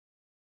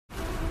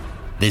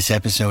This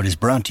episode is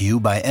brought to you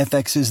by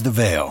FX's The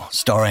Veil,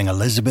 starring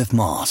Elizabeth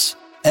Moss.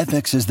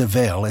 FX's The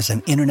Veil is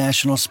an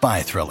international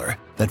spy thriller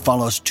that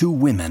follows two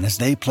women as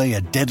they play a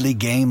deadly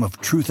game of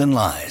truth and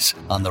lies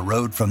on the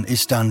road from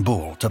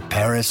Istanbul to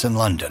Paris and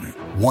London.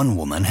 One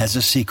woman has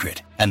a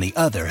secret, and the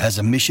other has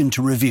a mission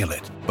to reveal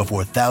it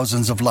before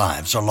thousands of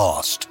lives are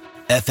lost.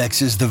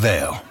 FX's The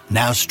Veil,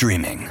 now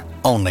streaming,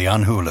 only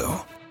on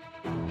Hulu.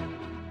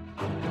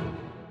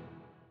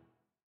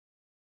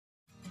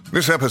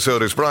 This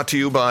episode is brought to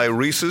you by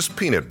Reese's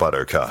Peanut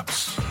Butter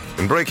Cups.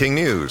 In breaking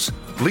news,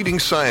 leading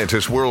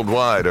scientists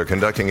worldwide are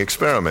conducting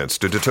experiments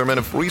to determine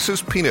if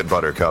Reese's Peanut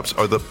Butter Cups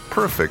are the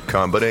perfect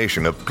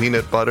combination of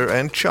peanut butter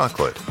and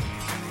chocolate.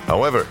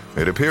 However,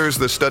 it appears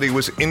the study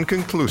was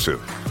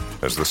inconclusive,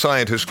 as the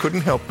scientists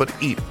couldn't help but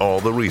eat all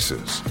the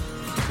Reese's.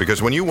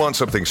 Because when you want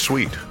something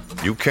sweet,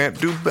 you can't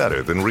do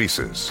better than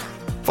Reese's.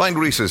 Find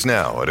Reese's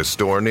now at a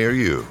store near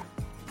you.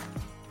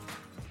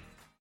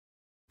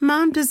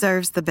 Mom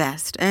deserves the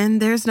best,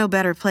 and there's no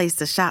better place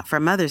to shop for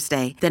Mother's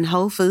Day than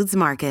Whole Foods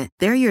Market.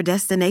 They're your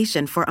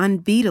destination for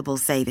unbeatable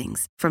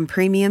savings, from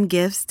premium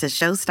gifts to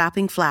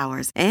show-stopping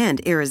flowers and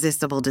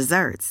irresistible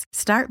desserts.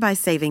 Start by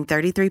saving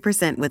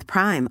 33% with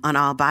Prime on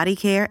all body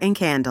care and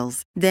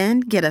candles.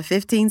 Then get a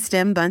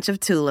 15-stem bunch of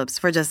tulips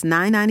for just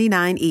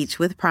 $9.99 each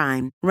with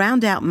Prime.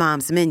 Round out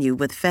Mom's menu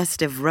with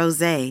festive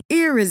rosé,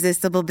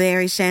 irresistible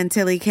berry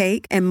chantilly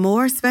cake, and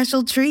more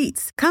special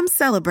treats. Come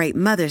celebrate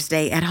Mother's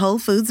Day at Whole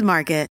Foods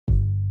Market.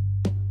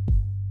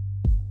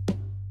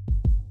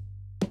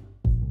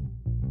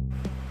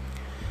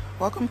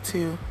 Welcome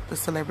to the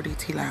Celebrity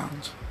Tea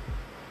Lounge.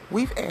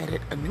 We've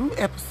added a new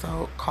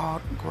episode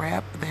called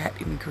Grab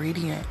That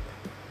Ingredient,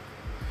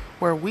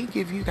 where we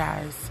give you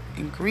guys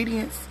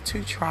ingredients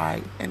to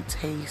try and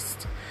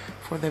taste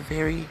for the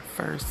very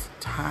first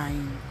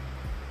time.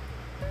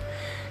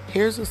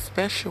 Here's a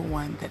special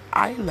one that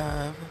I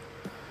love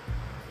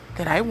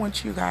that I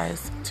want you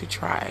guys to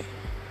try.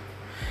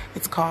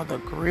 It's called the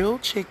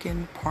Grilled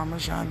Chicken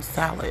Parmesan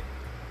Salad.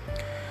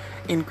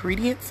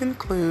 Ingredients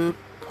include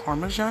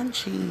Parmesan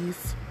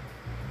cheese,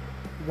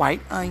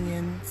 white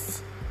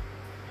onions,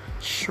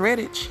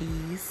 shredded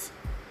cheese,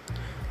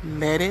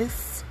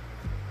 lettuce,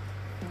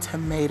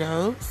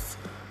 tomatoes,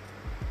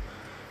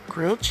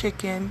 grilled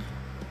chicken,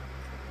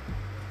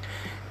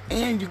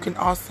 and you can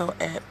also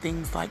add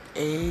things like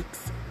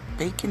eggs,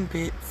 bacon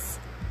bits,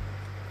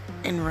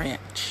 and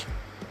ranch.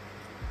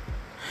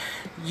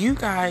 You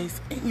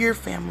guys and your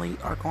family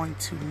are going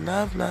to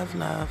love, love,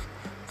 love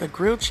the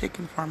grilled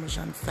chicken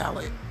Parmesan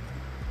salad.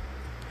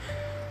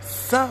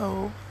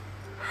 So,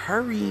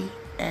 hurry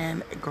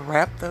and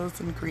grab those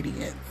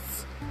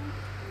ingredients.